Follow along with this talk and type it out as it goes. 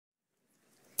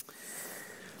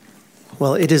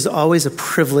Well, it is always a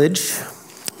privilege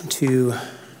to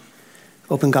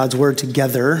open God's Word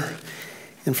together.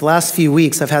 And for the last few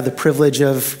weeks, I've had the privilege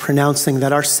of pronouncing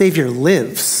that our Savior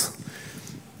lives.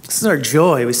 This is our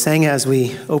joy. We sang it as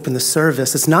we opened the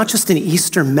service. It's not just an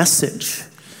Easter message.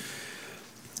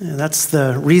 And that's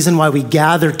the reason why we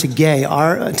gather today.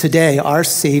 Our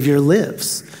Savior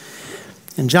lives.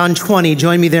 In John 20,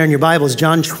 join me there in your Bibles.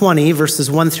 John 20, verses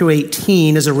 1 through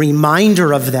 18 is a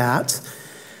reminder of that.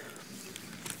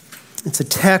 It's a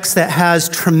text that has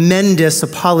tremendous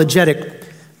apologetic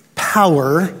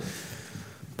power.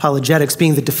 Apologetics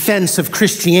being the defense of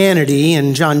Christianity,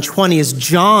 and John 20 is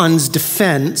John's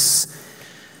defense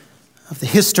of the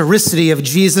historicity of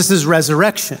Jesus'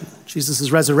 resurrection. Jesus'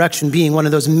 resurrection being one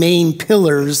of those main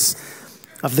pillars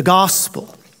of the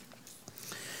gospel.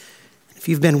 If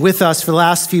you've been with us for the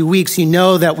last few weeks, you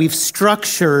know that we've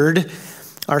structured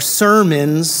our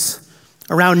sermons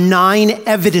around 9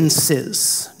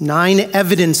 evidences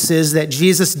that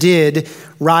Jesus did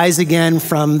rise again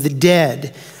from the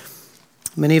dead.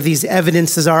 Many of these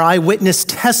evidences are eyewitness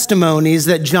testimonies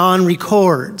that John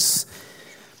records,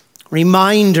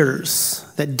 reminders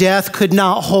that death could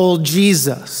not hold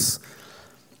Jesus,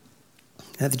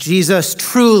 that Jesus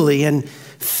truly and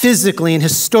physically and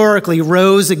historically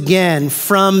rose again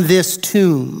from this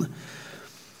tomb.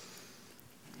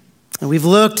 And we've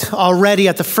looked already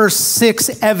at the first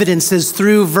 6 evidences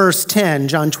through verse 10,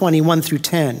 John 21 through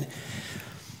 10.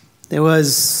 There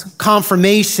was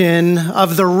confirmation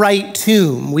of the right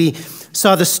tomb. We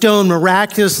saw the stone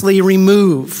miraculously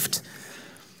removed.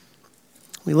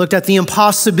 We looked at the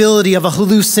impossibility of a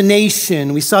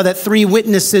hallucination. We saw that 3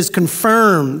 witnesses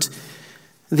confirmed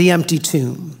the empty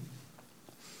tomb.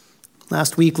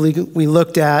 Last week, we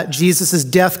looked at Jesus'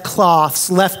 death cloths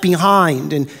left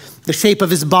behind and the shape of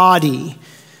his body.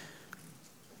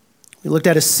 We looked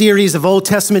at a series of Old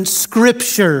Testament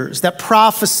scriptures that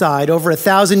prophesied over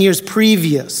 1,000 years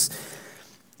previous,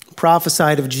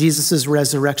 prophesied of Jesus'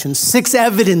 resurrection. 6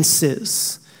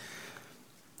 evidences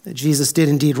that Jesus did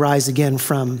indeed rise again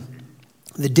from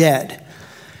the dead.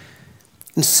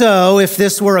 And so, if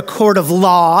this were a court of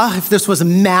law, if this was a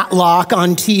Matlock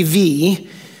on TV,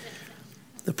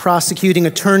 the prosecuting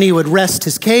attorney would rest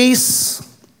his case.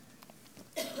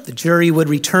 The jury would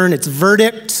return its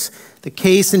verdict. The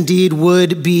case indeed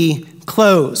would be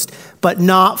closed, but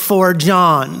not for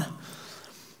John.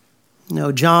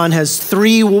 No, John has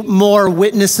 3 more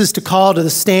witnesses to call to the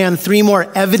stand, 3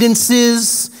 more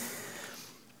evidences.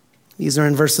 These are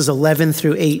in verses 11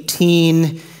 through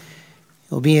 18.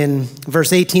 It'll be in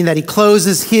verse 18 that he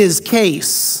closes his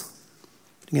case.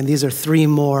 Again, these are 3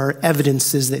 more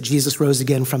evidences that Jesus rose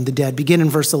again from the dead. Begin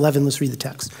in verse 11. Let's read the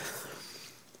text.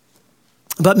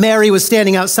 But Mary was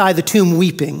standing outside the tomb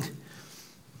weeping.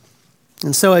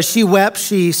 And so as she wept,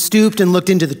 she stooped and looked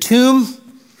into the tomb.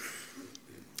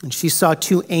 And she saw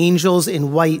 2 angels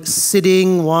in white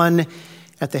sitting, one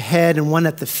at the head and one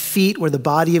at the feet where the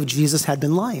body of Jesus had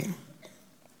been lying.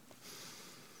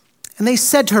 And they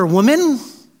said to her, "Woman,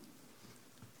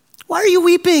 why are you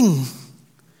weeping?"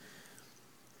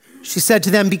 She said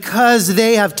to them, "Because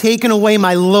they have taken away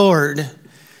my Lord, and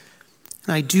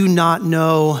I do not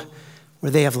know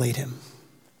where they have laid him."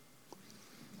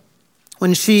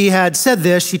 When she had said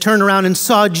this, she turned around and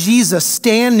saw Jesus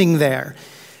standing there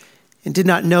and did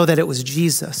not know that it was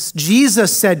Jesus.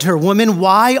 Jesus said to her, "Woman,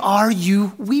 why are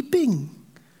you weeping?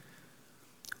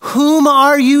 Whom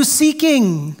are you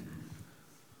seeking?"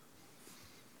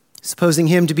 Supposing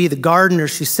him to be the gardener,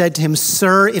 she said to him,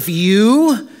 "Sir, if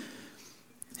you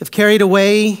have carried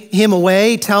him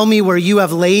away, tell me where you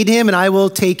have laid him, and I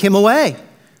will take him away."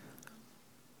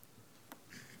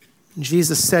 And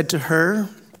Jesus said to her,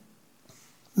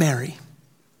 "Mary."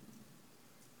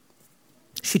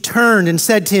 She turned and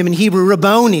said to him in Hebrew,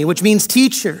 "Rabboni," which means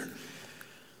teacher.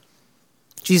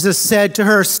 Jesus said to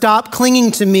her, "Stop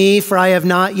clinging to me, for I have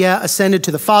not yet ascended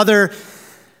to the Father.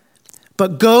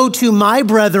 But go to my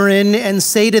brethren and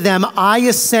say to them, I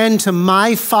ascend to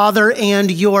my Father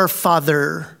and your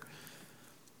Father,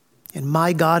 and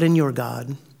my God and your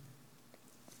God."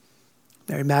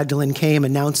 Mary Magdalene came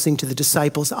announcing to the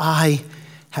disciples, "I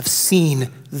have seen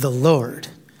the Lord,"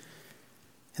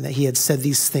 and that he had said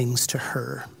these things to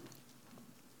her.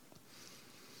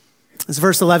 As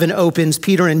verse 11 opens,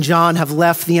 Peter and John have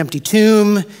left the empty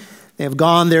tomb. They have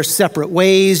gone their separate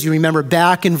ways. You remember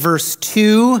back in verse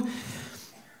 2,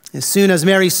 as soon as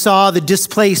Mary saw the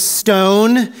displaced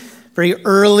stone, very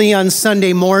early on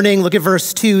Sunday morning, look at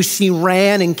verse 2, she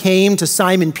ran and came to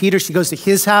Simon Peter. She goes to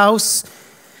his house.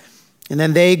 And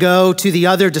then they go to the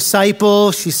other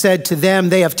disciple. She said to them,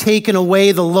 "They have taken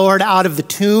away the Lord out of the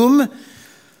tomb."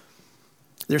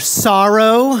 There's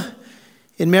sorrow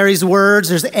in Mary's words.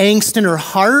 There's angst in her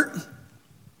heart.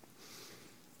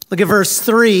 Look at verse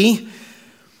 3.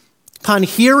 Upon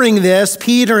hearing this,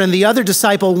 Peter and the other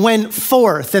disciple went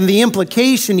forth. And the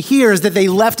implication here is that they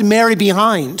left Mary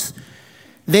behind.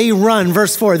 They run,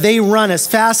 verse 4, they run as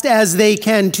fast as they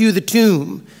can to the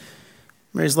tomb.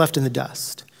 Mary's left in the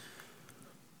dust.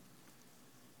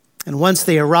 And once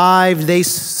they arrived, they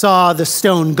saw the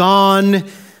stone gone.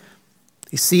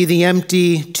 They see the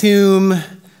empty tomb.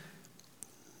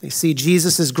 They see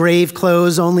Jesus' grave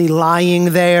clothes only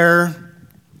lying there.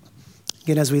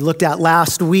 Again, as we looked at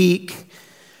last week,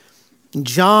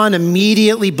 John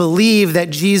immediately believed that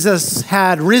Jesus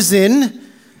had risen,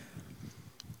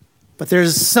 but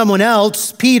there's someone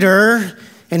else, Peter,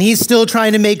 and he's still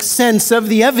trying to make sense of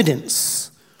the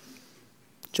evidence.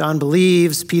 John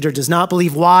believes, Peter does not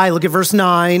believe. Why? Look at verse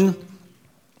 9.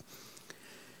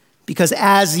 Because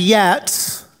as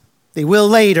yet, they will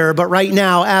later, but right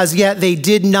now, as yet, they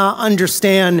did not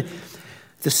understand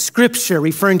the scripture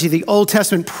referring to the Old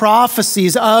Testament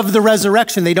prophecies of the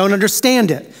resurrection. They don't understand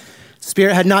it. The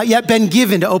Spirit had not yet been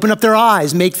given to open up their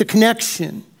eyes, make the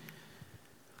connection.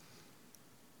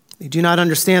 They do not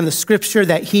understand the scripture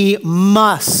that he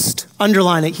must,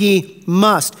 underline it, he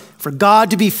must, for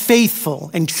God to be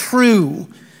faithful and true,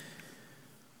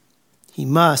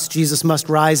 Jesus must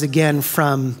rise again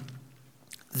from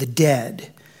the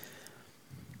dead.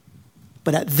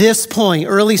 But at this point,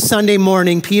 early Sunday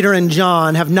morning, Peter and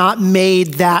John have not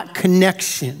made that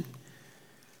connection.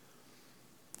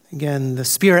 Again, the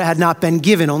Spirit had not been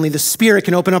given. Only the Spirit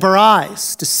can open up our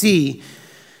eyes to see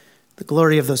the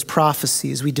glory of those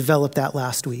prophecies. We developed that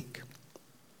last week.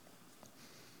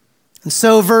 And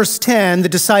so, verse 10, the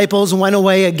disciples went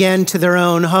away again to their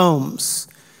own homes.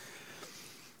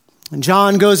 And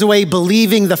John goes away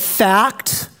believing the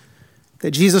fact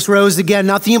that Jesus rose again,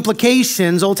 not the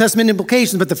implications, Old Testament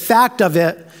implications, but the fact of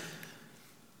it.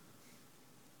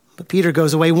 But Peter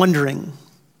goes away wondering,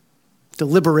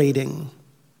 deliberating,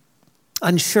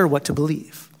 unsure what to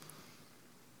believe.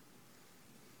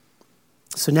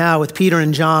 So now with Peter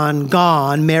and John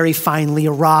gone, Mary finally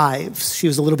arrives. She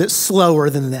was a little bit slower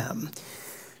than them.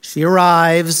 She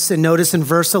arrives, and notice in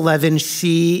verse 11,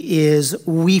 she is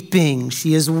weeping.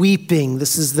 She is weeping.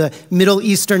 This is the Middle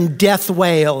Eastern death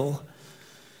wail.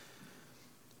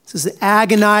 This is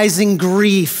agonizing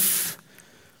grief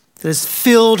that has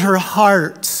filled her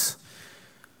heart.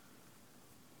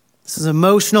 This is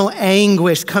emotional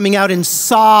anguish coming out in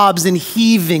sobs and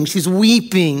heaving. She's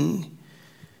weeping.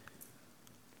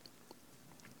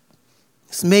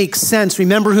 This makes sense.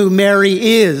 Remember who Mary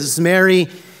is. Mary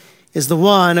is the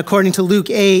one, according to Luke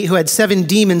 8, who had 7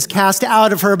 demons cast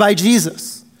out of her by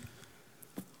Jesus.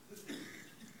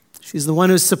 She's the one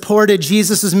who supported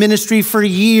Jesus' ministry for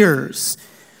years.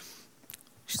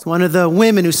 She's one of the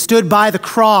women who stood by the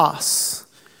cross.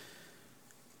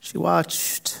 She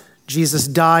watched Jesus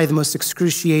die the most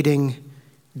excruciating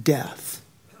death.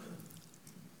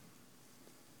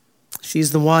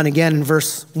 She's the one, again, in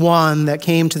verse 1, that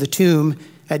came to the tomb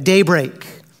at daybreak,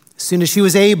 as soon as she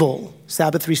was able,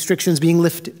 Sabbath restrictions being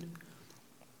lifted.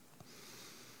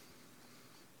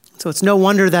 So it's no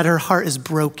wonder that her heart is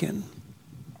broken.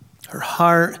 Her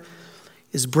heart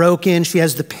is broken. She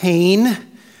has the pain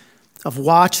of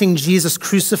watching Jesus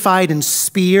crucified and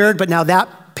speared, but now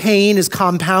that pain is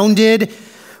compounded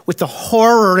with the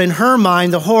horror in her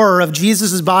mind, the horror of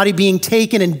Jesus' body being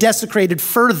taken and desecrated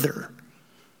further.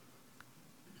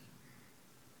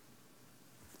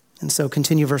 And so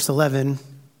continue verse 11.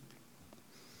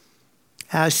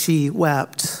 As she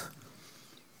wept,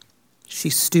 she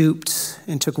stooped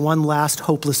and took one last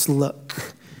hopeless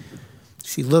look.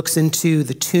 She looks into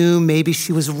the tomb. Maybe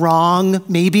she was wrong.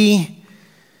 Maybe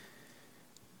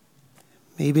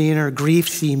in her grief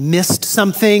she missed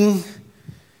something.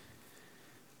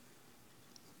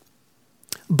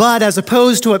 But as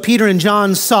opposed to what Peter and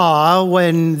John saw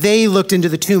when they looked into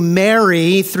the tomb,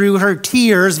 Mary, through her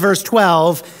tears, verse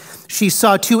 12, she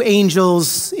saw 2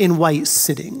 angels in white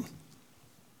sitting.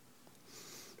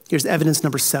 Here's evidence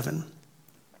number 7.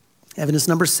 Evidence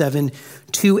number 7,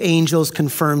 2 angels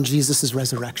confirm Jesus'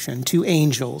 resurrection. 2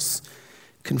 angels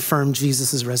confirm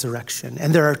Jesus' resurrection.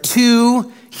 And there are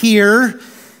 2 here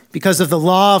because of the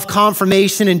law of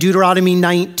confirmation in Deuteronomy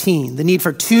 19. The need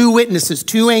for 2 witnesses,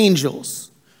 2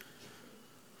 angels.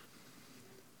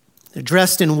 They're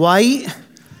dressed in white,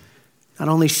 not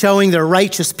only showing their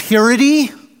righteous purity,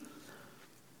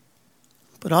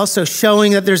 but also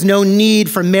showing that there's no need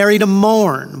for Mary to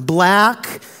mourn.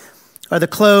 Black are the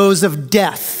clothes of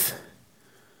death.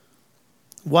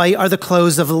 White are the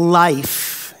clothes of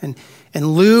life. And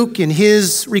Luke, in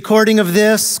his recording of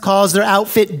this, calls their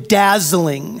outfit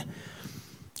dazzling,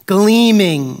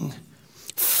 gleaming,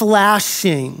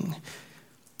 flashing.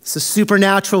 This is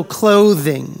supernatural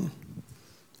clothing.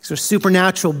 These are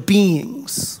supernatural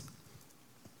beings.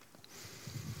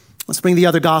 Let's bring the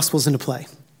other Gospels into play.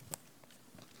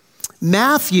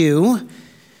 Matthew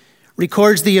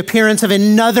records the appearance of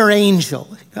another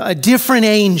angel, a different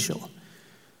angel.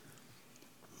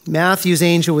 Matthew's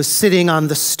angel was sitting on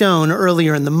the stone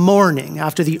earlier in the morning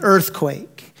after the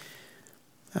earthquake,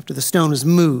 after the stone was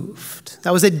moved.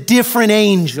 That was a different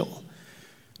angel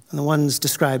than the ones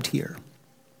described here.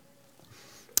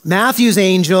 Matthew's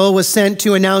angel was sent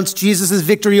to announce Jesus'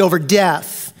 victory over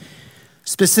death,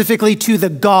 specifically to the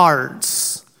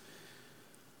guards.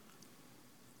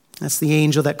 That's the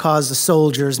angel that caused the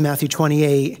soldiers, Matthew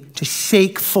 28, to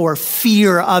shake for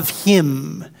fear of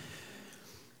him.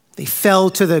 They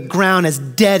fell to the ground as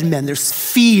dead men. There's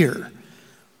fear.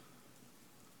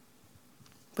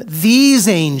 But these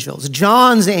angels,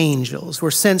 John's angels,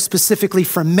 were sent specifically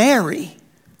for Mary,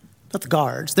 not the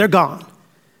guards. They're gone.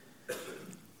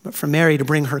 But for Mary to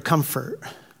bring her comfort,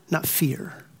 not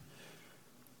fear.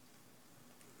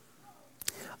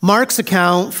 Mark's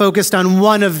account focused on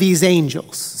one of these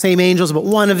angels. Same angels, but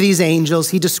one of these angels.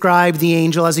 He described the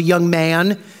angel as a young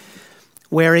man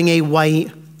wearing a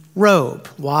white robe.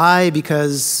 Why?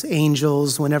 Because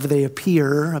angels, whenever they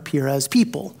appear as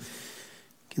people.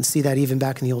 You can see that even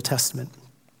back in the Old Testament.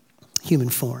 Human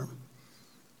form.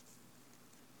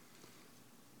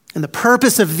 And the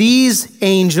purpose of these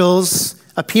angels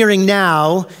appearing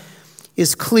now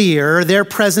is clear. Their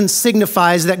presence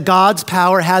signifies that God's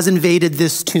power has invaded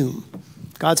this tomb.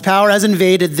 God's power has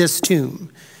invaded this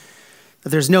tomb. That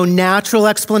there's no natural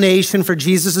explanation for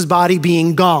Jesus' body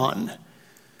being gone.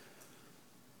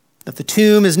 That the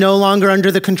tomb is no longer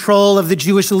under the control of the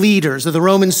Jewish leaders or the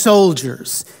Roman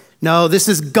soldiers. No, this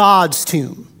is God's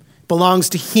tomb. It belongs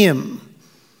to him.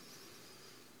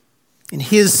 And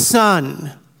his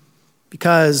Son,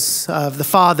 because of the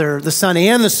Father, the Son,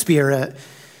 and the Spirit,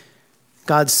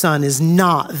 God's Son is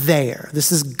not there.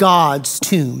 This is God's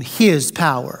tomb, his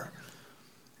power.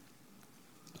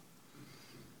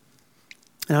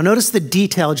 Now notice the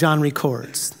detail John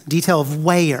records, the detail of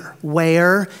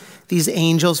where these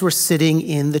angels were sitting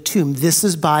in the tomb. This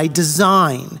is by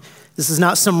design. This is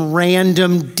not some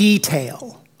random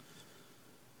detail.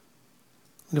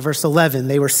 Look at verse 11.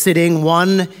 They were sitting,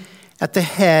 one at the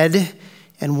head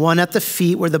and one at the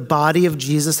feet where the body of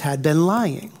Jesus had been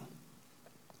lying.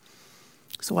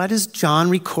 So why does John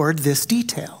record this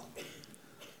detail?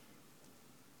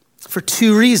 For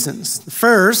two reasons. The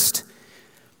first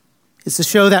is to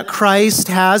show that Christ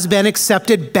has been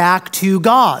accepted back to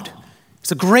God.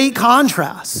 It's a great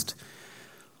contrast.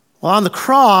 Well, on the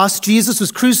cross, Jesus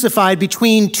was crucified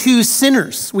between two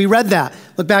sinners. We read that.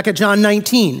 Look back at John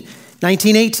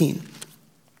 19:18.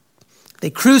 They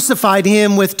crucified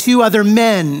him with two other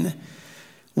men,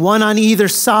 one on either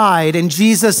side, and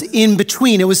Jesus in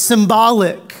between. It was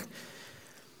symbolic.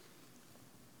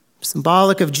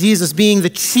 Symbolic of Jesus being the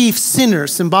chief sinner,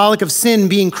 symbolic of sin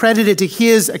being credited to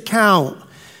his account.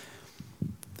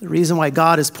 The reason why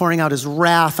God is pouring out his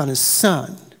wrath on his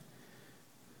Son.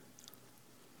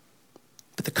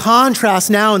 But the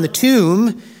contrast now in the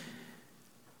tomb,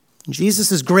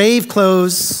 Jesus' grave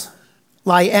clothes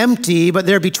lie empty, but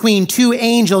they're between two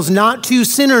angels, not two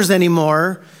sinners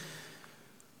anymore.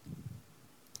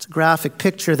 It's a graphic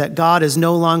picture that God is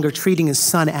no longer treating his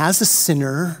Son as a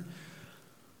sinner.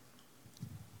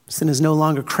 Sin is no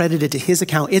longer credited to his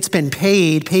account. It's been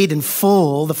paid in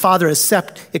full. The Father has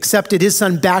accepted his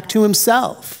Son back to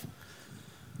himself.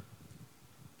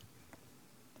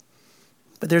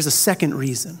 But there's a second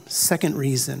reason.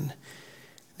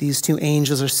 These two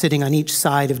angels are sitting on each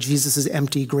side of Jesus'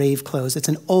 empty grave clothes. It's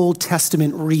an Old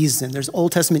Testament reason. There's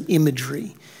Old Testament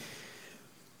imagery.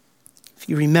 If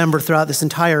you remember throughout this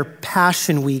entire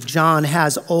Passion Week, John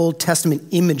has Old Testament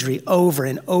imagery over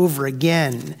and over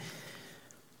again.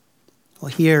 Well,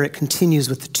 here it continues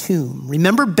with the tomb.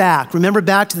 Remember back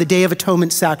to the Day of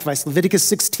Atonement sacrifice, Leviticus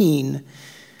 16,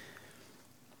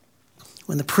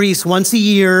 when the priest once a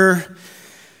year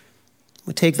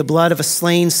would take the blood of a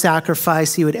slain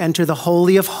sacrifice. He would enter the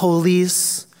Holy of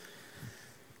Holies,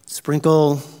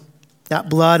 sprinkle that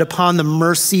blood upon the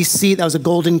mercy seat. That was a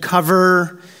golden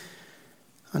cover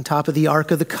on top of the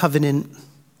Ark of the Covenant.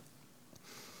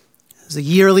 It was a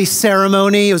yearly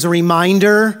ceremony. It was a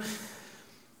reminder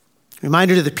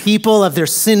to the people of their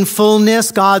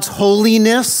sinfulness, God's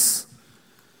holiness.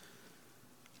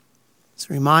 It's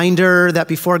a reminder that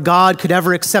before God could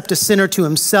ever accept a sinner to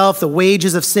himself, the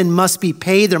wages of sin must be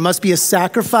paid. There must be a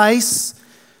sacrifice.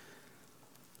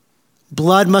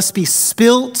 Blood must be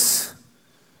spilt.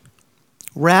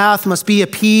 Wrath must be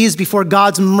appeased before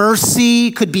God's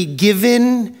mercy could be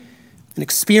given and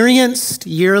experienced.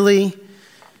 Yearly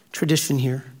tradition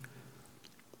here.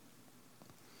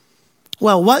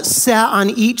 Well, what sat on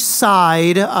each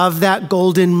side of that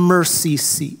golden mercy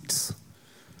seat?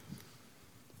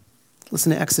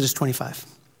 Listen to Exodus 25.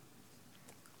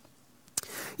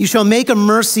 You shall make a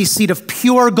mercy seat of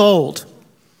pure gold,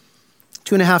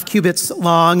 2.5 cubits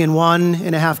long and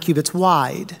 1.5 cubits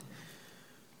wide.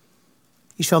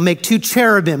 You shall make 2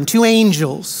 cherubim, 2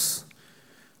 angels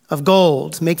of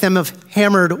gold. Make them of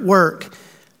hammered work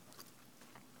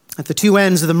at the 2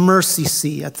 ends of the mercy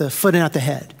seat, at the foot and at the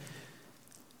head.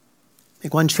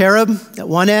 Make 1 cherub at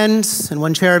one end and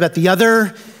 1 cherub at the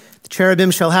other. The cherubim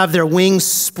shall have their wings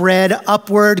spread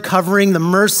upward, covering the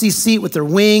mercy seat with their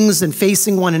wings and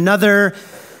facing one another.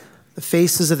 The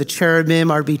faces of the cherubim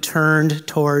are to be turned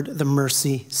toward the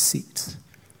mercy seat.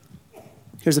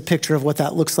 Here's a picture of what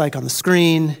that looks like on the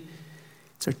screen.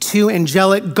 These are 2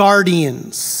 angelic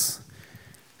guardians,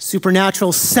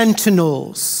 supernatural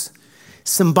sentinels,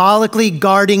 symbolically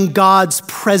guarding God's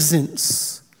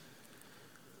presence.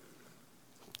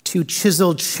 2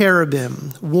 chiseled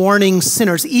cherubim, warning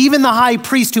sinners, even the high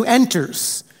priest who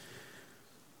enters,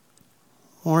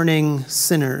 warning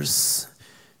sinners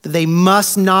that they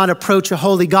must not approach a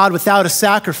holy God without a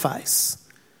sacrifice.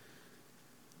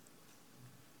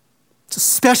 It's a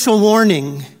special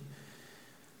warning.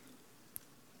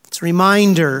 It's a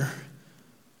reminder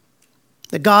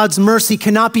that God's mercy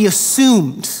cannot be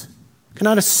assumed.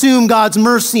 Cannot assume God's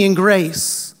mercy and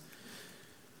grace.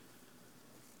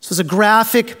 This is a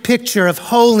graphic picture of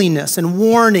holiness and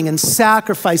warning and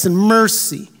sacrifice and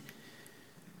mercy.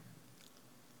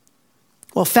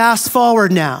 Well, fast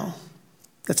forward now.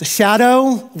 That's a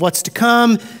shadow of what's to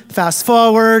come. Fast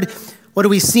forward. What do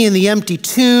we see in the empty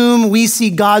tomb? We see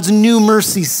God's new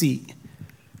mercy seat.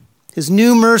 His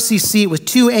new mercy seat with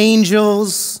 2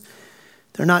 angels.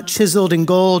 They're not chiseled in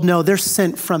gold. No, they're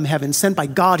sent from heaven, sent by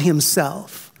God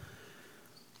himself.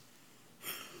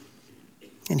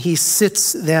 And he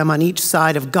sits them on each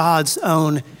side of God's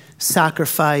own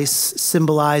sacrifice,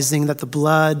 symbolizing that the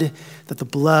blood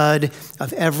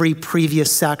of every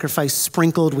previous sacrifice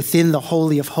sprinkled within the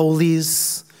Holy of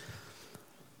Holies,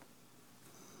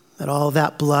 that all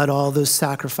that blood, all those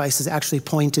sacrifices actually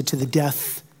pointed to the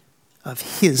death of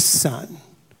his son,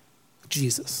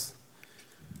 Jesus.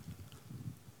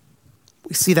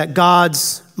 We see that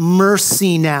God's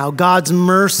mercy now, God's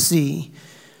mercy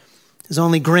is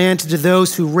only granted to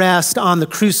those who rest on the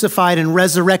crucified and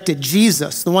resurrected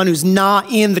Jesus, the one who's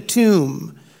not in the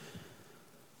tomb.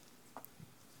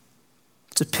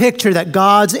 It's a picture that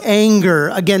God's anger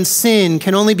against sin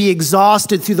can only be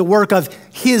exhausted through the work of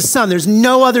his son. There's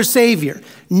no other savior,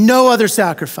 no other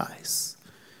sacrifice.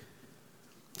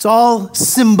 It's all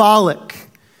symbolic.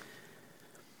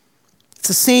 It's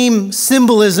the same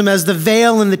symbolism as the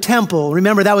veil in the temple.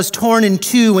 Remember, that was torn in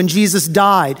 2 when Jesus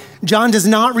died. John does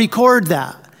not record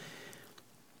that.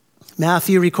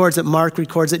 Matthew records it, Mark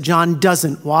records it, John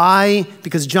doesn't. Why?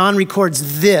 Because John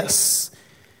records this.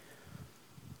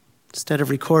 Instead of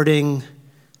recording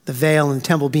the veil in the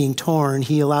temple being torn,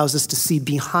 he allows us to see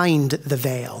behind the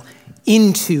veil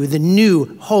into the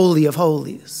new Holy of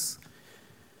Holies,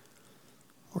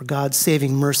 where God's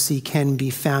saving mercy can be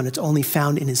found. It's only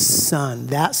found in his son,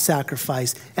 that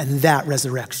sacrifice and that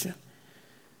resurrection.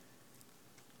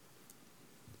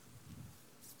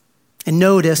 And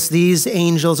notice these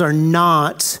angels are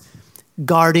not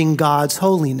guarding God's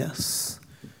holiness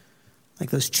like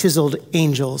those chiseled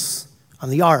angels on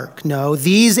the ark. No,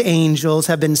 these angels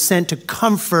have been sent to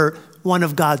comfort one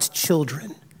of God's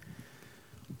children.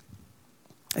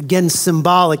 Again,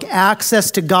 symbolic.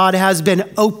 Access to God has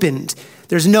been opened.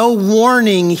 There's no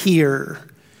warning here.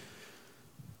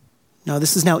 No,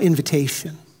 this is now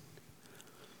invitation.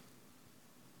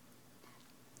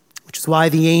 Which is why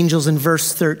the angels in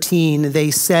verse 13, they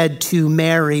said to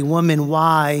Mary, "Woman,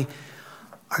 why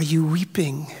are you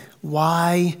weeping?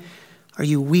 Why are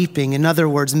you weeping?" In other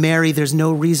words, Mary, there's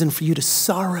no reason for you to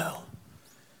sorrow.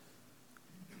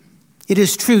 It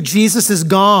is true, Jesus is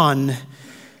gone,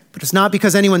 but it's not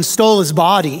because anyone stole his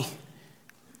body.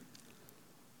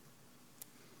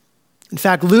 In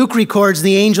fact, Luke records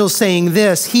the angel saying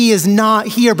this: "He is not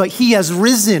here, but he has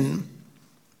risen.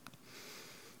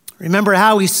 Remember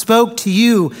how he spoke to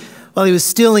you while he was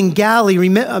still in Galilee.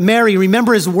 Mary,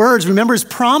 remember his words, remember his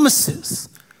promises,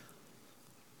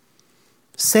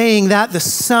 saying that the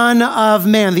Son of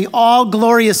Man, the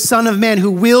all-glorious Son of Man who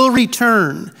will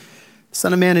return,"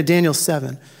 Son of Man in Daniel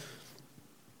 7,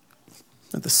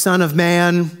 that the Son of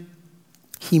Man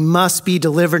He must be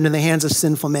delivered into the hands of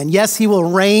sinful men. Yes, he will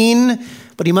reign,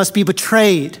 but he must be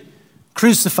betrayed,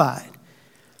 crucified.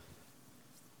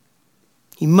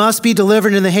 He must be delivered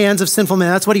into the hands of sinful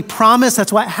men. That's what he promised.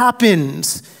 That's what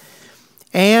happened.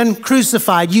 And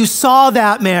crucified. You saw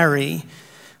that, Mary.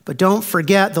 But don't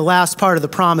forget the last part of the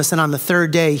promise, and on the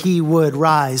third day he would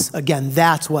rise again.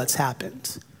 That's what's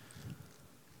happened.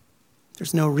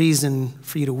 There's no reason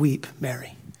for you to weep,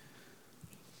 Mary.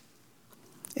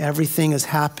 Everything has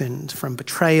happened from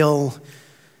betrayal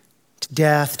to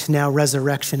death to now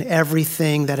resurrection.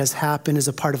 Everything that has happened is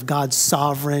a part of God's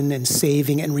sovereign and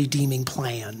saving and redeeming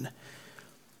plan.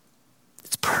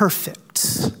 It's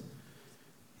perfect.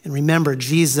 And remember,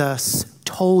 Jesus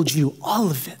told you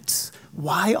all of it.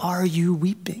 Why are you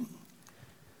weeping?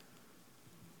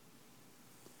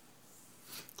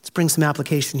 Let's bring some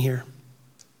application here.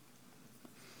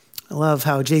 I love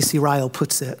how J.C. Ryle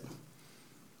puts it.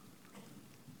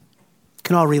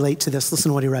 Can all relate to this.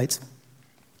 Listen to what he writes.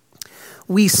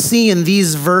 We see in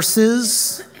these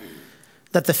verses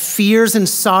that the fears and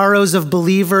sorrows of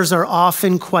believers are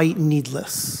often quite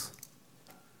needless.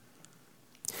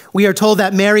 We are told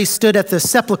that Mary stood at the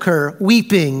sepulchre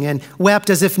weeping and wept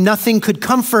as if nothing could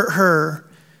comfort her.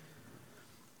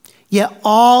 Yet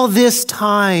all this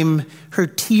time, her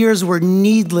tears were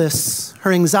needless.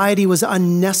 Her anxiety was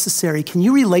unnecessary. Can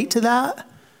you relate to that?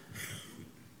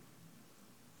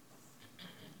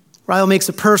 Ryle makes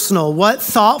it personal. What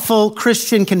thoughtful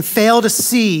Christian can fail to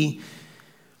see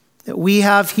that we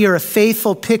have here a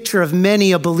faithful picture of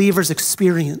many a believer's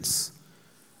experience?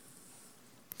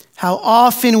 How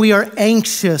often we are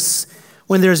anxious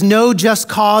when there's no just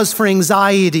cause for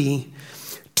anxiety.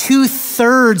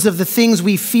 2/3 of the things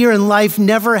we fear in life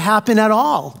never happen at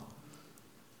all.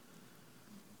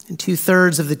 And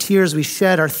 2/3 of the tears we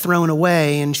shed are thrown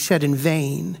away and shed in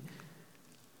vain.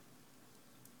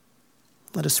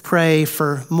 Let us pray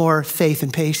for more faith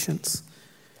and patience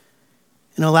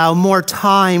and allow more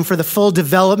time for the full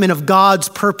development of God's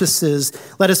purposes.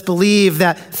 Let us believe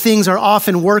that things are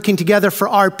often working together for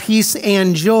our peace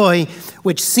and joy,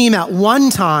 which seem at one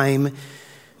time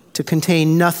to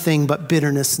contain nothing but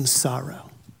bitterness and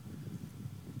sorrow.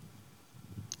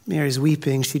 Mary's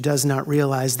weeping. She does not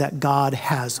realize that God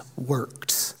has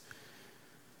worked.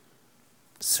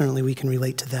 Certainly we can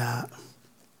relate to that.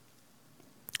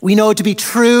 We know it to be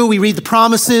true. We read the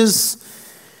promises.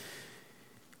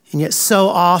 And yet so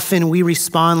often we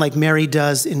respond like Mary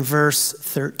does in verse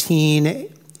 13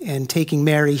 and taking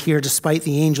Mary here despite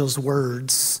the angel's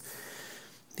words.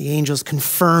 The angel's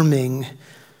confirming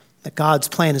that God's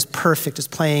plan is perfect, is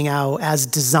playing out as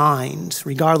designed.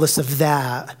 Regardless of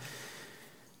that,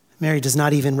 Mary does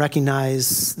not even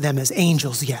recognize them as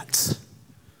angels yet.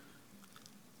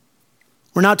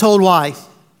 We're not told why.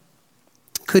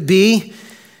 Could be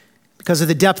because of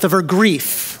the depth of her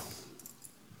grief.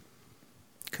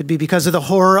 Could be because of the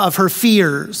horror of her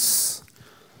fears.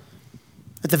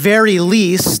 At the very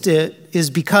least, it is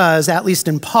because, at least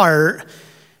in part,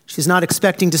 she's not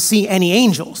expecting to see any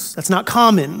angels. That's not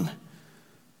common.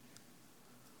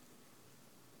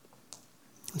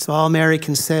 And so all Mary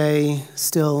can say,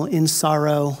 still in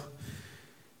sorrow,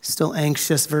 still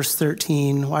anxious, verse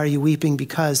 13, why are you weeping?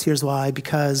 Because, here's why,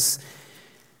 because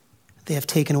they have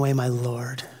taken away my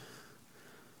Lord,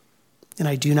 and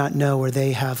I do not know where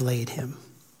they have laid him.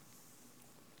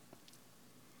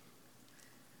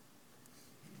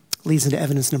 Leads into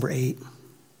evidence number 8.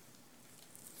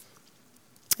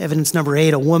 Evidence number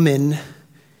 8, a woman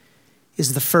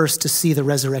is the first to see the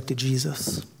resurrected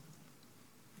Jesus.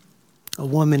 A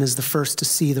woman is the first to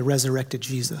see the resurrected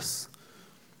Jesus.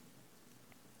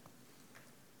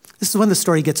 This is when the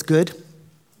story gets good.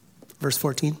 Verse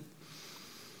 14.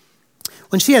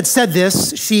 When she had said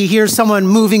this, she hears someone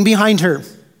moving behind her.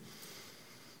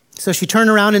 So she turned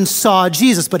around and saw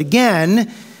Jesus. But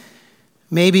again,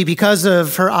 maybe because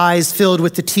of her eyes filled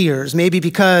with the tears, maybe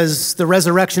because the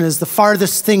resurrection is the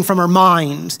farthest thing from her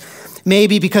mind,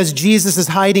 maybe because Jesus is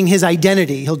hiding his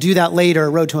identity. He'll do that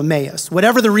later, Road to Emmaus.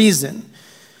 Whatever the reason,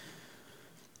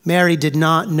 Mary did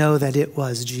not know that it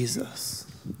was Jesus.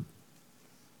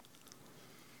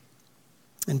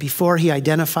 And before he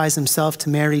identifies himself to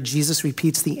Mary, Jesus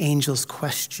repeats the angel's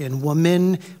question.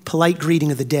 Woman, polite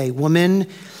greeting of the day. Woman,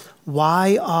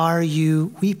 why are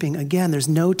you weeping? Again, there's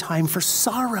no time for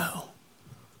sorrow.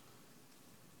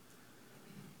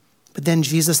 But then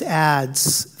Jesus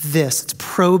adds this. It's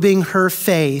probing her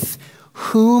faith.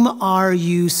 Whom are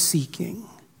you seeking?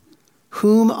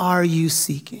 Whom are you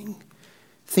seeking?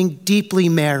 Think deeply,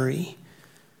 Mary,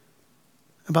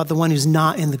 about the one who's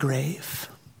not in the grave.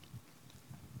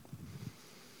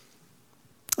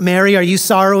 Mary, are you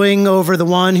sorrowing over the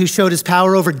one who showed his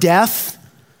power over death?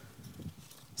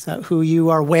 Is that who you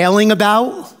are wailing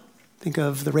about? Think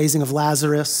of the raising of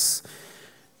Lazarus,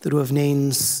 the widow of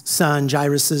Nain's son,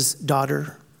 Jairus'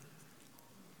 daughter.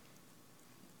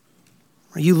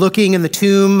 Are you looking in the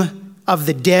tomb of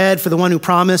the dead for the one who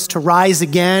promised to rise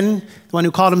again, the one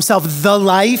who called himself the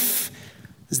life?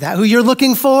 Is that who you're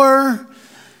looking for?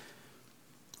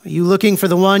 Are you looking for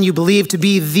the one you believe to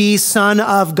be the Son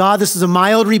of God? This is a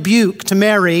mild rebuke to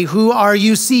Mary. Who are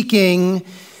you seeking?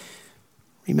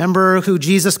 Remember who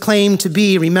Jesus claimed to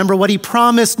be. Remember what he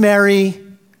promised Mary.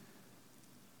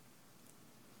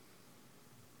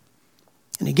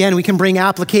 And again, we can bring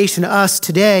application to us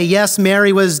today. Yes,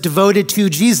 Mary was devoted to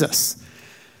Jesus.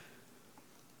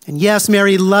 And yes,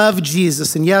 Mary loved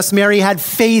Jesus. And yes, Mary had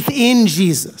faith in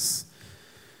Jesus.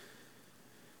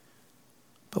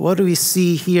 But what do we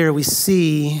see here? We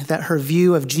see that her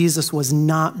view of Jesus was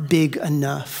not big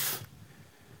enough.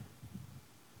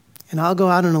 And I'll go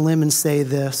out on a limb and say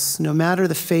this: no matter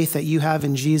the faith that you have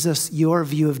in Jesus, your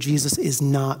view of Jesus is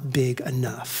not big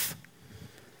enough.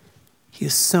 He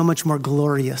is so much more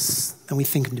glorious than we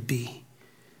think him to be.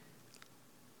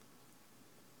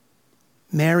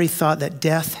 Mary thought that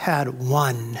death had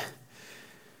won.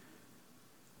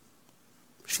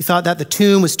 She thought that the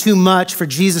tomb was too much for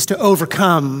Jesus to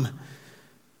overcome.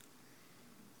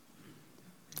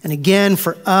 And again,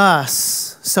 for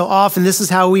us, so often this is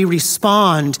how we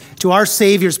respond to our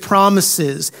Savior's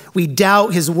promises. We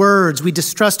doubt his words. We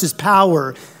distrust his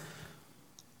power.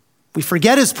 We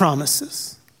forget his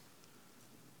promises.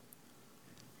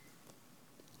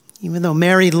 Even though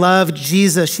Mary loved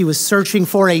Jesus, she was searching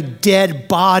for a dead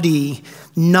body,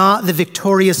 not the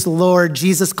victorious Lord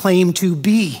Jesus claimed to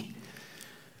be.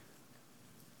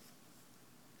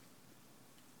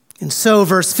 And so,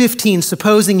 verse 15,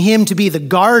 supposing him to be the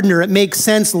gardener, it makes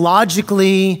sense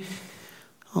logically.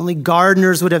 Only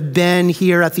gardeners would have been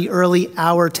here at the early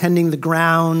hour tending the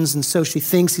grounds, and so she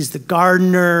thinks he's the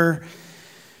gardener.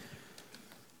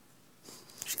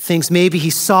 She thinks maybe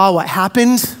he saw what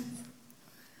happened.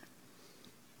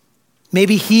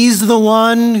 Maybe he's the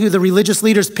one who the religious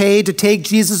leaders paid to take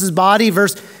Jesus' body.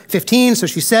 Verse 15, so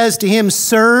she says to him,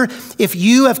 "Sir, if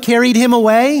you have carried him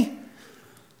away."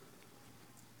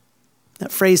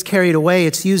 That phrase, carried away,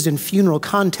 it's used in funeral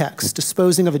context,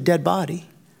 disposing of a dead body.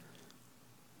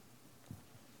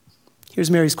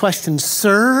 Here's Mary's question: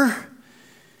 "Sir,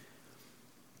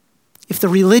 if the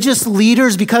religious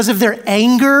leaders, because of their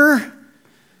anger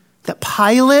that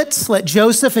Pilate let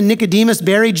Joseph and Nicodemus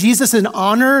bury Jesus in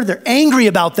honor, they're angry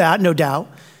about that, no doubt.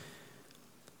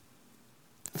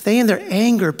 If they in their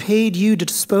anger paid you to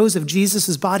dispose of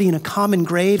Jesus' body in a common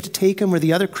grave, to take him where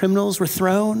the other criminals were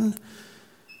thrown,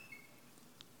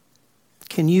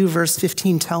 can you, verse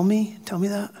 15, tell me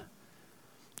that?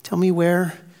 Tell me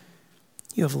where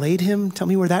you have laid him. Tell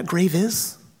me where that grave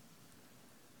is.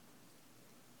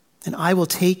 And I will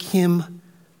take him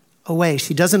away."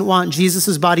 She doesn't want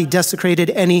Jesus' body desecrated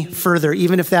any further,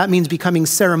 even if that means becoming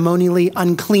ceremonially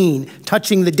unclean,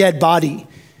 touching the dead body,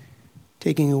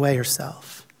 taking away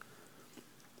herself.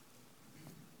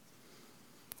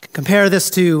 Compare this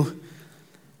to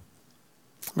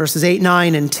verses 8,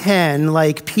 9, and 10.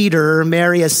 Like Peter,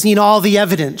 Mary has seen all the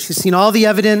evidence. She's seen all the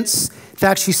evidence. In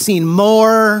fact, she's seen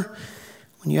more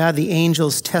when you add the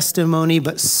angel's testimony,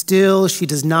 but still she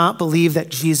does not believe that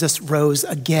Jesus rose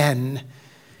again.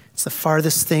 It's the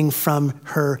farthest thing from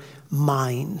her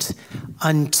mind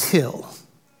until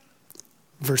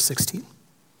verse 16.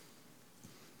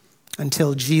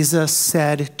 Until Jesus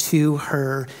said to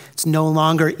her, it's no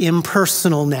longer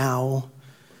impersonal now.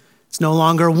 It's no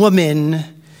longer woman.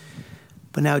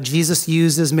 But now Jesus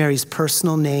uses Mary's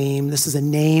personal name. This is a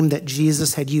name that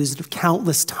Jesus had used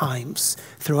countless times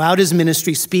throughout his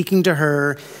ministry, speaking to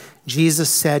her. Jesus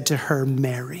said to her,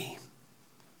 "Mary,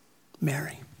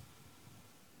 Mary."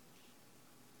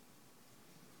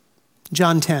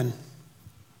 John 10.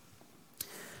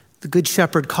 The good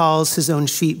shepherd calls his own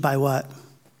sheep by what?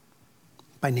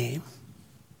 By name.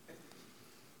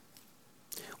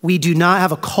 We do not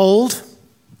have a cold,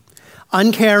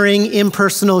 uncaring,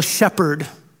 impersonal shepherd.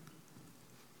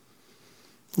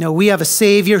 No, we have a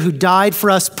Savior who died for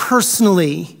us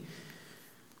personally,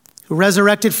 who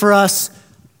resurrected for us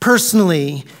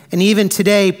personally, and even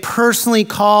today personally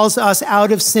calls us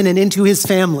out of sin and into his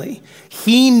family.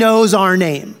 He knows our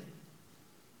name.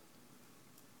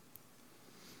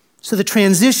 So the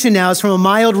transition now is from a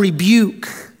mild rebuke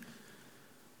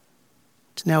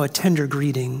to now a tender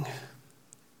greeting.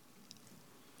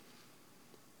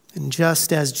 And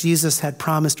just as Jesus had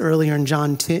promised earlier in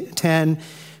John 10,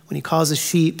 when he calls his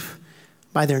sheep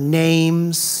By their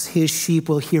names, his sheep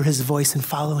will hear his voice and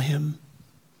follow him.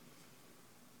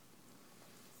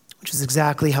 Which is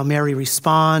exactly how Mary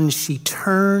responds. She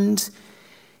turned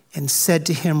and said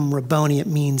to him, Rabboni, it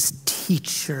means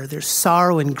teacher. There's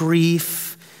sorrow and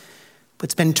grief, but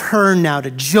it's been turned now to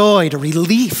joy, to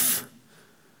relief.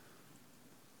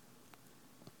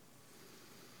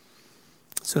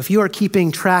 So if you are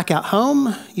keeping track at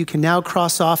home, you can now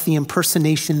cross off the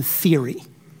impersonation theory.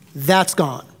 That's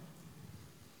gone.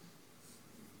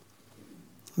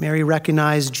 Mary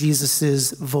recognized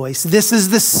Jesus' voice. This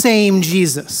is the same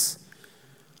Jesus.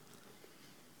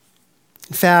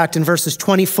 In fact, in verses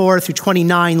 24 through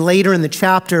 29, later in the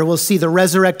chapter, we'll see the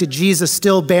resurrected Jesus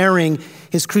still bearing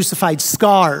his crucified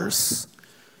scars.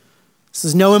 This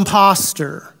is no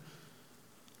imposter.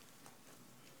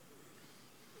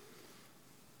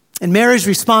 And Mary's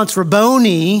response,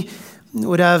 Rabboni,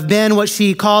 would have been what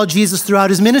she called Jesus throughout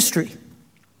his ministry.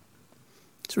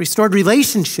 It's a restored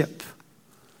relationship.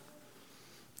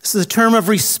 This is a term of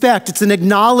respect. It's an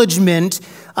acknowledgement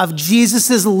of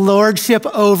Jesus' lordship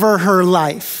over her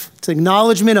life. It's an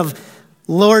acknowledgement of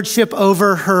lordship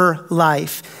over her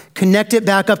life. Connect it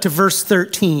back up to verse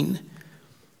 13.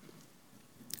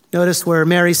 Notice where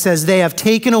Mary says, they have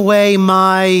taken away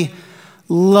my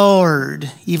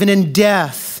Lord. Even in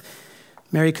death,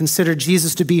 Mary considered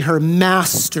Jesus to be her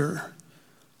master.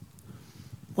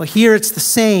 Well, here it's the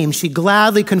same. She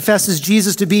gladly confesses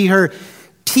Jesus to be her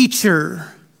teacher.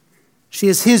 She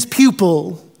is his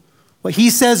pupil. What he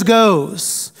says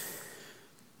goes.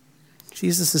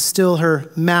 Jesus is still her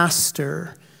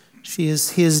master. She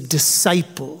is his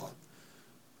disciple.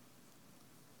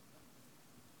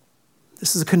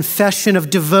 This is a confession of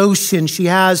devotion she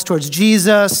has towards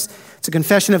Jesus. It's a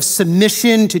confession of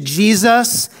submission to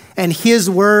Jesus and his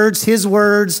words. His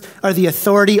words are the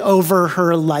authority over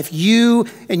her life. You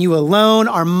and you alone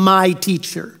are my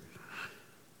teacher.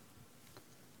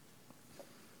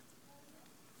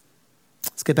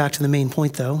 Let's get back to the main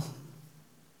point, though.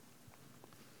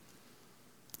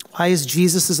 Why is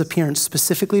Jesus' appearance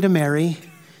specifically to Mary?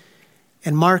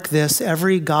 And mark this,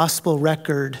 every gospel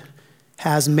record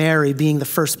has Mary being the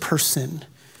first person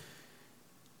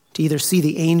to either see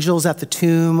the angels at the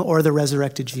tomb or the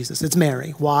resurrected Jesus. It's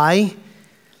Mary. Why?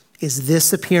 Is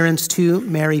this appearance to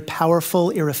Mary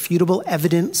powerful, irrefutable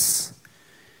evidence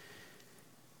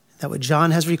that what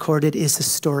John has recorded is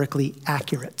historically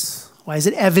accurate? Why is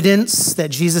it evidence that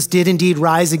Jesus did indeed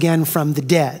rise again from the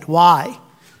dead? Why?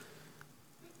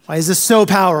 Why is this so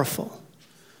powerful?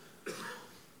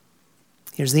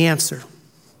 Here's the answer.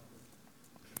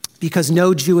 Because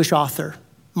no Jewish author,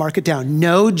 mark it down,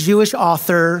 no Jewish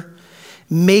author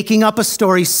making up a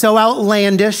story so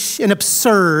outlandish and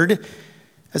absurd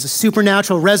as a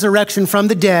supernatural resurrection from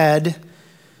the dead,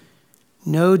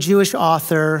 no Jewish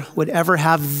author would ever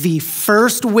have the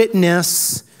first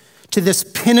witness to this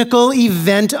pinnacle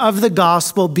event of the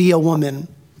gospel be a woman.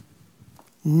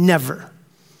 Never.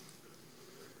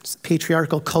 It's the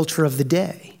patriarchal culture of the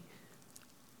day.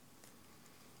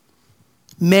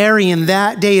 Mary in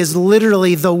that day is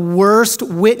literally the worst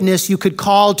witness you could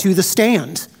call to the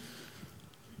stand.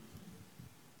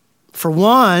 For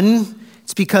one,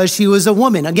 it's because she was a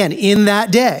woman, again, in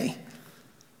that day.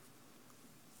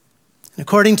 And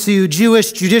according to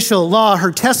Jewish judicial law,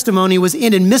 her testimony was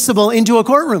inadmissible into a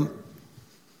courtroom.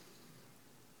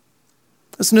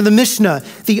 Listen to the Mishnah.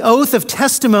 The oath of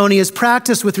testimony is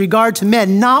practiced with regard to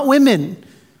men, not women.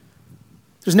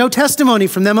 There's no testimony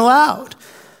from them allowed.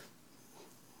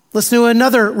 Listen to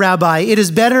another rabbi. It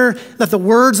is better that the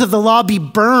words of the law be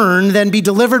burned than be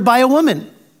delivered by a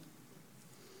woman.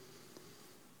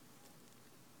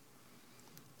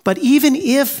 But even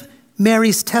if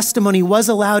Mary's testimony was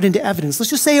allowed into evidence, let's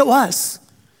just say it was.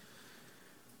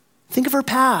 Think of her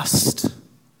past.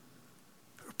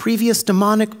 Her previous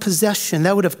demonic possession.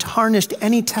 That would have tarnished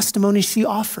any testimony she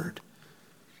offered.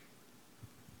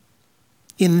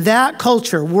 In that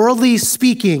culture, worldly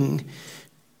speaking,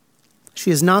 she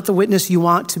is not the witness you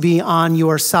want to be on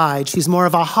your side. She's more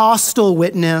of a hostile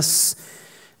witness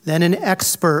than an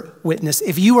expert witness.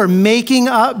 If you were making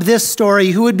up this story,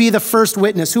 who would be the first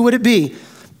witness? Who would it be?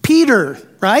 Peter,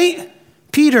 right?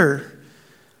 Peter.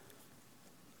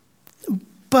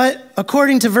 But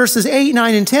according to verses 8,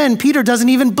 9, and 10, Peter doesn't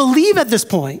even believe at this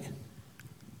point.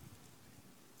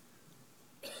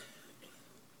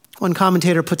 One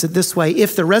commentator puts it this way: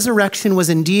 if the resurrection was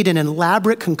indeed an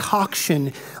elaborate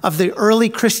concoction of the early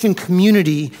Christian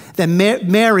community, then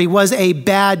Mary was a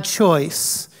bad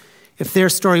choice if their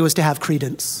story was to have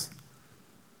credence.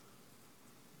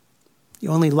 The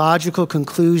only logical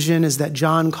conclusion is that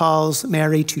John calls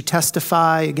Mary to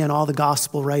testify. Again, all the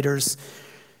gospel writers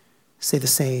say the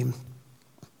same.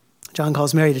 John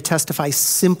calls Mary to testify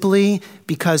simply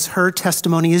because her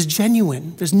testimony is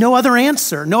genuine. There's no other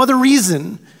answer, no other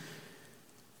reason.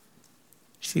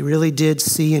 She really did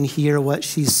see and hear what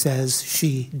she says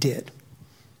she did.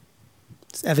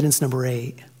 It's evidence number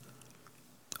 8.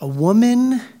 A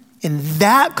woman in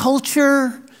that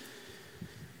culture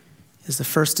is the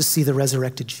first to see the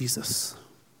resurrected Jesus.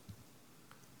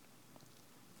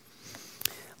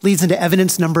 Leads into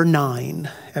evidence number 9.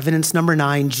 Evidence number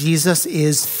 9, Jesus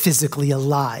is physically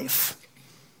alive.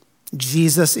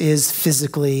 Jesus is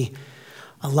physically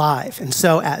alive. And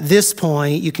so at this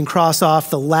point, you can cross off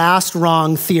the last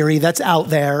wrong theory that's out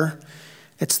there.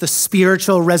 It's the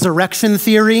spiritual resurrection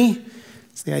theory.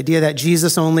 It's the idea that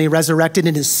Jesus only resurrected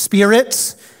in his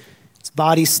spirit. His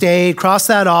body stayed. Cross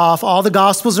that off. All the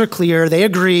Gospels are clear. They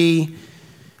agree.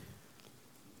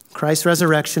 Christ's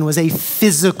resurrection was a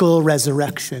physical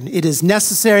resurrection. It is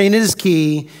necessary and it is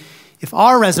key if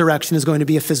our resurrection is going to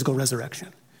be a physical resurrection.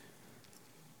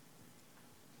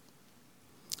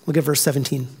 Look at verse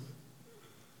 17.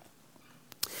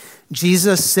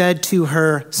 Jesus said to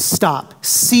her, "Stop,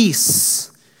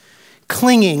 cease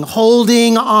clinging,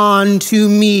 holding on to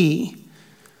me."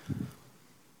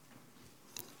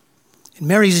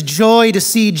 Mary's joy to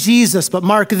see Jesus, but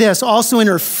mark this, also in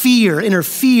her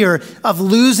fear of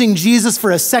losing Jesus for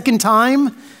a second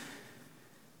time,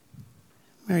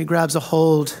 Mary grabs a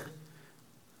hold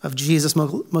of Jesus,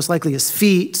 most likely his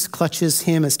feet, clutches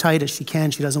him as tight as she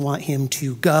can. She doesn't want him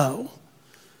to go.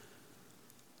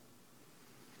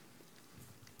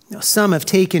 Now, some have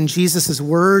taken Jesus'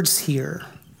 words here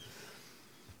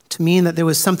to mean that there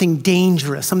was something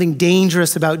dangerous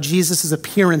about Jesus'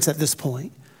 appearance at this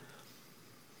point.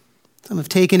 Some have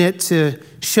taken it to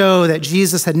show that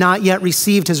Jesus had not yet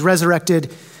received his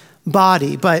resurrected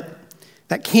body, but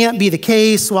that can't be the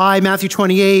case. Why? Matthew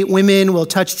 28, women will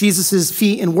touch Jesus'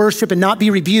 feet in worship and not be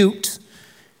rebuked.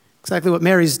 Exactly what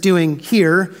Mary's doing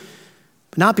here,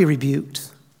 but not be rebuked.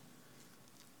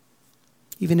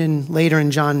 Even later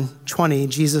in John 20,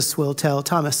 Jesus will tell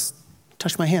Thomas,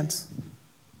 touch my hands,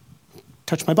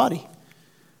 touch my body.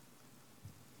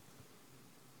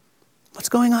 What's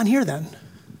going on here then?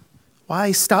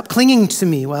 Why stop clinging to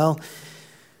me? Well,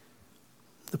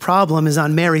 the problem is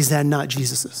on Mary's end, not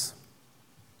Jesus's.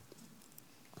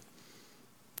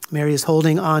 Mary is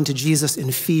holding on to Jesus in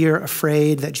fear,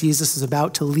 afraid that Jesus is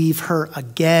about to leave her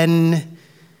again.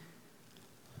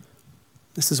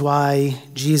 This is why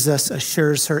Jesus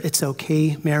assures her, it's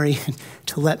okay, Mary,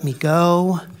 to let me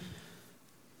go.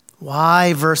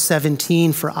 Why? Verse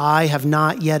 17, for I have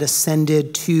not yet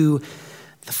ascended to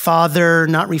the Father,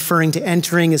 not referring to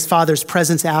entering his Father's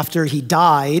presence after he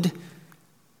died.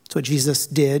 That's what Jesus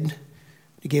did.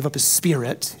 He gave up his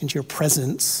spirit into your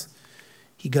presence.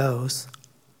 He goes.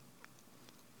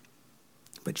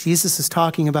 But Jesus is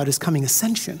talking about his coming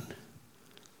ascension.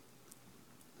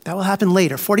 That will happen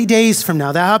later, 40 days from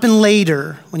now. That will happen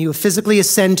later when you physically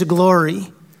ascend to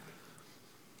glory.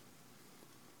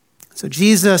 So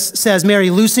Jesus says, Mary,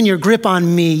 loosen your grip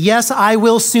on me. Yes, I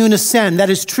will soon ascend.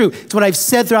 That is true. It's what I've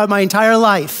said throughout my entire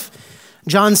life.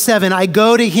 John 7, I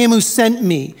go to him who sent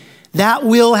me. That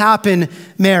will happen,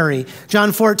 Mary.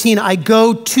 John 14, I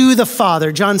go to the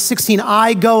Father. John 16,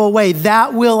 I go away.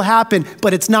 That will happen,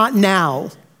 but it's not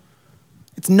now.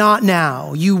 It's not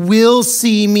now. You will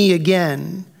see me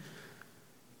again.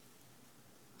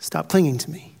 Stop clinging to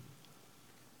me.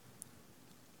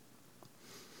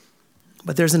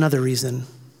 But there's another reason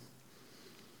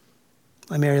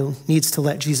why Mary needs to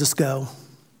let Jesus go.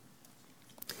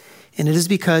 And it is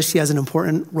because she has an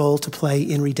important role to play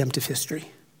in redemptive history.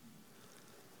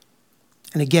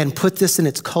 And again, put this in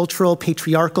its cultural,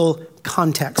 patriarchal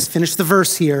context. Finish the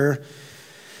verse here.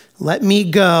 Let me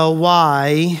go.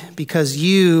 Why? Because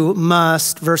you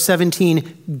must, verse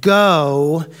 17,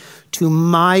 go to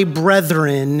my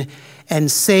brethren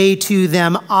and say to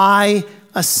them, I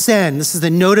ascend. This is the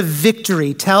note of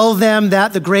victory. Tell them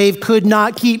that the grave could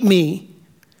not keep me.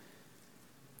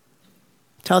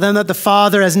 Tell them that the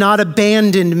Father has not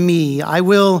abandoned me. I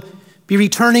will be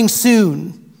returning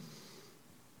soon.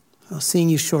 I'll see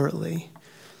you shortly.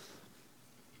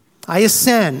 I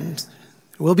ascend.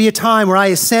 There will be a time where I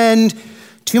ascend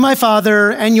to my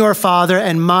Father and your Father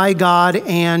and my God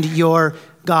and your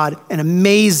God. And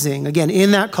amazing, again,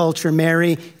 in that culture,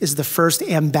 Mary is the first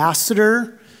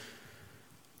ambassador,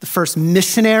 the first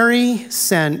missionary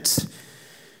sent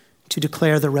to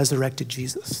declare the resurrected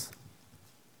Jesus.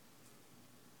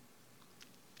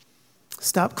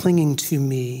 Stop clinging to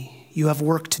me. You have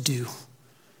work to do.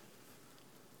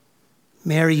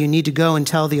 Mary, you need to go and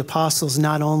tell the apostles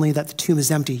not only that the tomb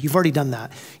is empty, you've already done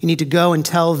that. You need to go and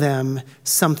tell them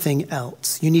something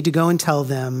else. You need to go and tell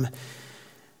them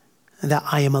that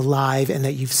I am alive and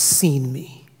that you've seen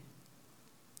me.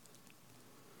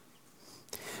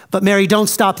 But Mary, don't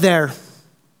stop there.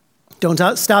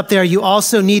 Don't stop there. You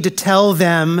also need to tell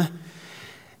them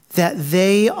that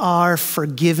they are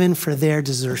forgiven for their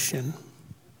desertion.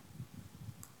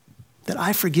 That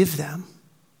I forgive them.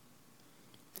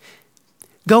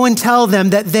 Go and tell them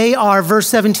that they are, verse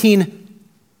 17,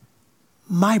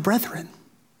 my brethren.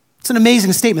 It's an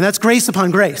amazing statement. That's grace upon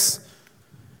grace.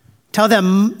 Tell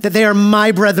them that they are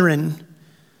my brethren.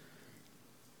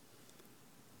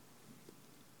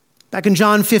 Back in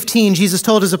John 15, Jesus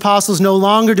told his apostles, no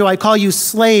longer do I call you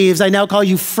slaves, I now call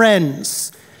you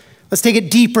friends. Let's take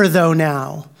it deeper though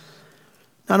now.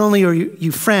 Not only are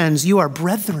you friends, you are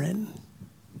brethren.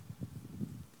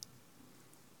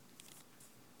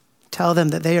 Tell them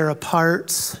that they are a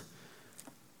part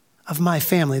of my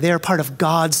family. They are part of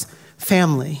God's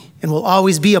family and will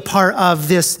always be a part of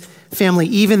this family,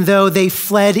 even though they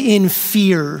fled in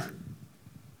fear.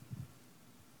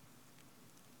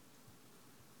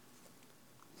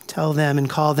 Tell them and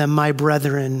call them my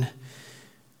brethren,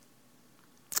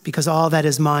 because all that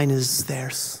is mine is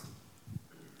theirs.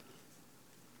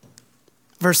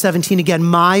 Verse 17 again,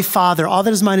 my Father, all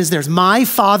that is mine is theirs. My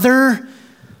Father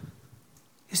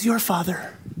is your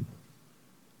Father.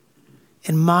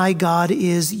 And my God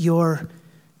is your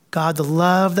God. The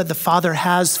love that the Father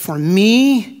has for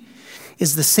me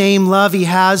is the same love he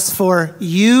has for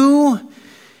you,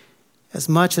 as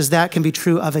much as that can be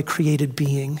true of a created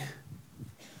being.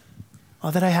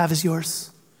 All that I have is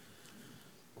yours.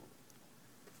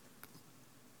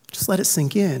 Just let it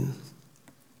sink in.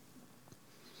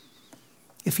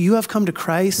 If you have come to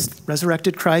Christ,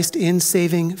 resurrected Christ in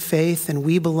saving faith, and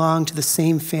we belong to the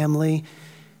same family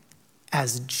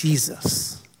as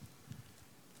Jesus.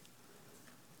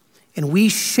 And we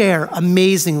share,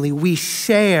 amazingly, we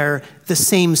share the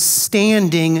same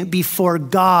standing before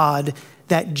God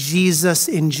that Jesus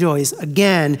enjoys,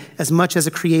 again, as much as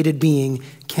a created being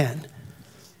can.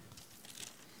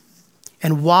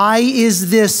 And why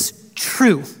is this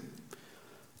true?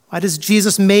 Why does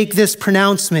Jesus make this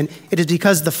pronouncement? It is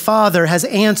because the Father has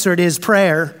answered his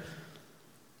prayer.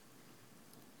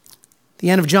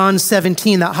 The end of John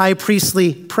 17, that high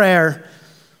priestly prayer.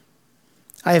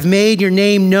 I have made your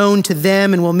name known to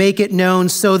them and will make it known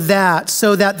so that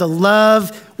the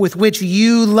love with which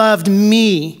you loved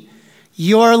me,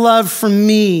 your love for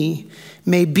me,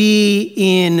 may be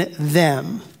in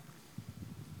them.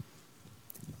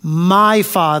 My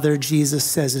Father, Jesus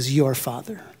says, is your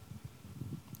Father.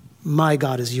 My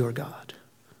God is your God.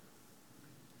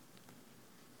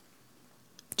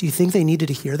 Do you think they needed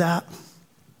to hear that?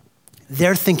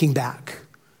 They're thinking back.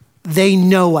 They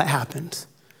know what happened.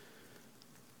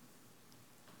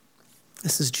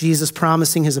 This is Jesus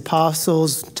promising his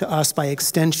apostles, to us by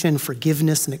extension,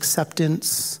 forgiveness and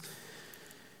acceptance.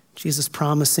 Jesus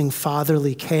promising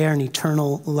fatherly care and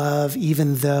eternal love,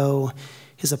 even though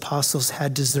his apostles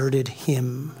had deserted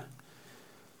him.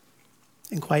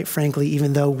 And quite frankly,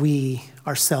 even though we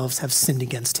ourselves have sinned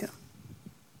against him.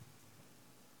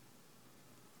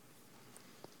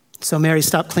 So Mary,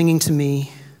 stop clinging to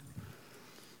me.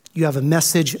 You have a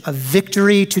message of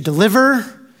victory to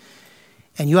deliver,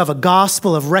 and you have a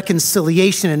gospel of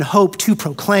reconciliation and hope to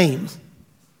proclaim.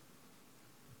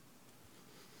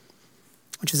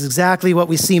 Which is exactly what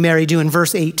we see Mary do in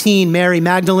verse 18. Mary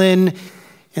Magdalene,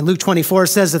 and Luke 24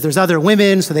 says that there's other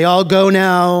women, so they all go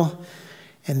now.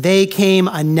 And they came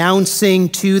announcing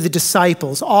to the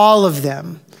disciples, all of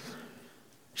them.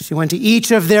 She went to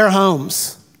each of their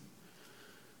homes.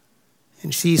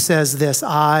 And she says this,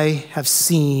 I have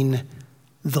seen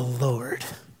the Lord.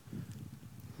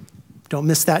 Don't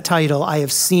miss that title. I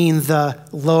have seen the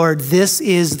Lord. This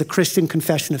is the Christian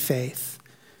confession of faith.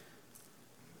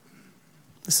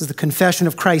 This is the confession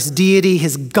of Christ's deity,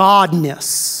 his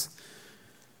godness.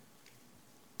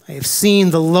 I have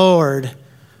seen the Lord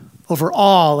over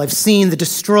all. I've seen the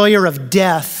destroyer of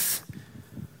death.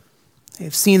 I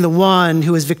have seen the one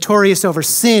who is victorious over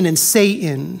sin and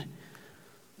Satan.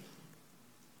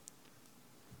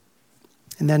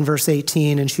 And then verse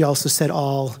 18, and she also said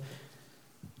all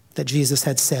that Jesus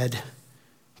had said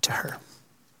to her.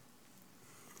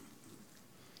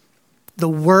 The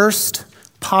worst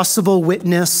possible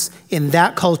witness in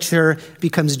that culture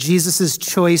becomes Jesus'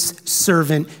 choice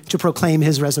servant to proclaim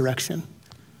his resurrection.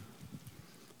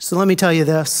 So let me tell you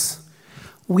this,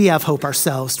 we have hope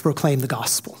ourselves to proclaim the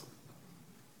gospel.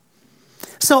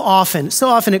 So often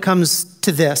it comes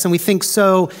to this, and we think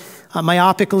so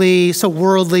myopically, so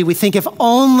worldly. We think if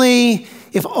only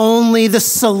the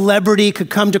celebrity could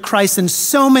come to Christ, then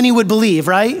so many would believe,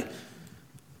 right?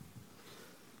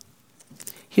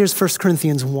 Here's 1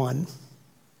 Corinthians 1.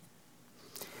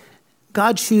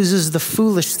 God chooses the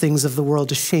foolish things of the world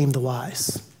to shame the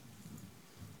wise.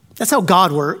 That's how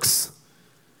God works.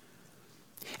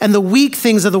 And the weak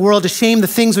things of the world to shame the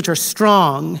things which are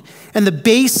strong, and the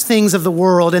base things of the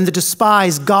world and the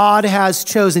despised God has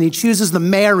chosen. He chooses the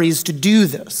Marys to do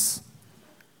this.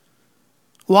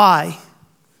 Why?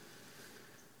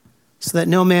 So that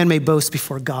no man may boast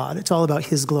before God. It's all about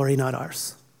his glory, not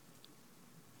ours.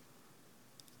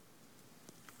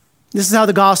 This is how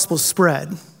the gospel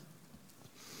spread.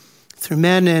 Through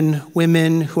men and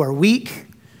women who are weak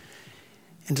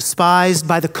and despised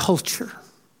by the culture.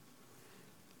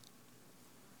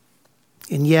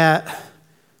 And yet,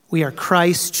 we are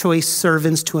Christ's choice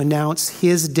servants to announce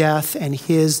his death and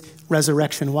his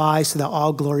resurrection. Why? So that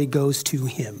all glory goes to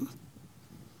him.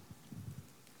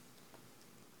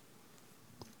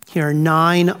 Here are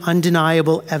 9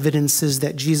 undeniable evidences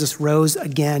that Jesus rose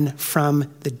again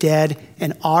from the dead.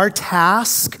 And our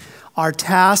task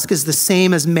is the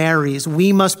same as Mary's.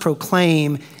 We must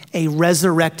proclaim a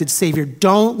resurrected Savior.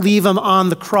 Don't leave him on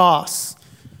the cross.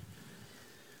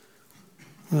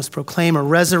 We must proclaim a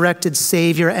resurrected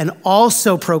Savior and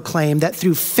also proclaim that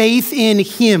through faith in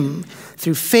him,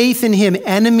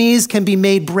 enemies can be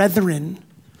made brethren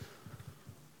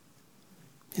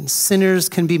and sinners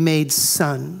can be made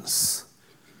sons.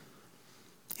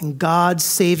 And God's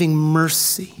saving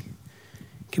mercy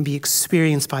can be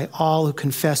experienced by all who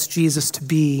confess Jesus to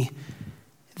be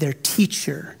their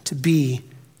teacher, to be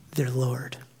their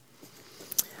Lord.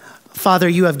 Father,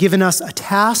 you have given us a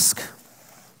task.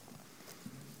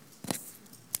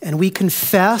 And we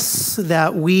confess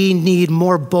that we need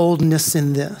more boldness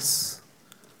in this.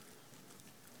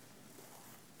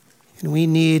 And we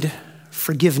need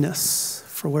forgiveness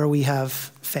for where we have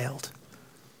failed.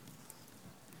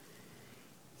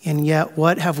 And yet,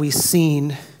 what have we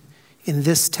seen in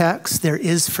this text? There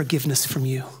is forgiveness from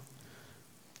you.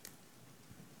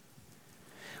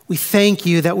 We thank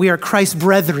you that we are Christ's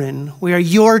brethren. We are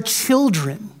your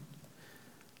children.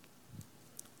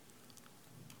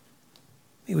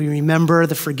 May we remember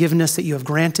the forgiveness that you have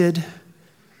granted.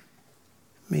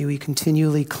 May we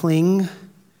continually cling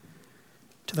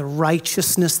to the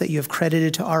righteousness that you have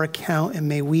credited to our account, and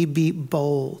may we be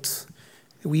bold.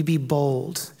 May we be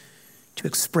bold to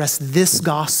express this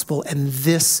gospel and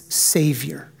this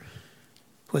Savior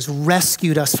who has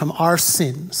rescued us from our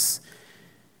sins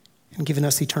and given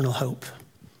us eternal hope.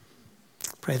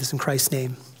 Pray this in Christ's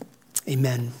name.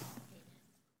 Amen.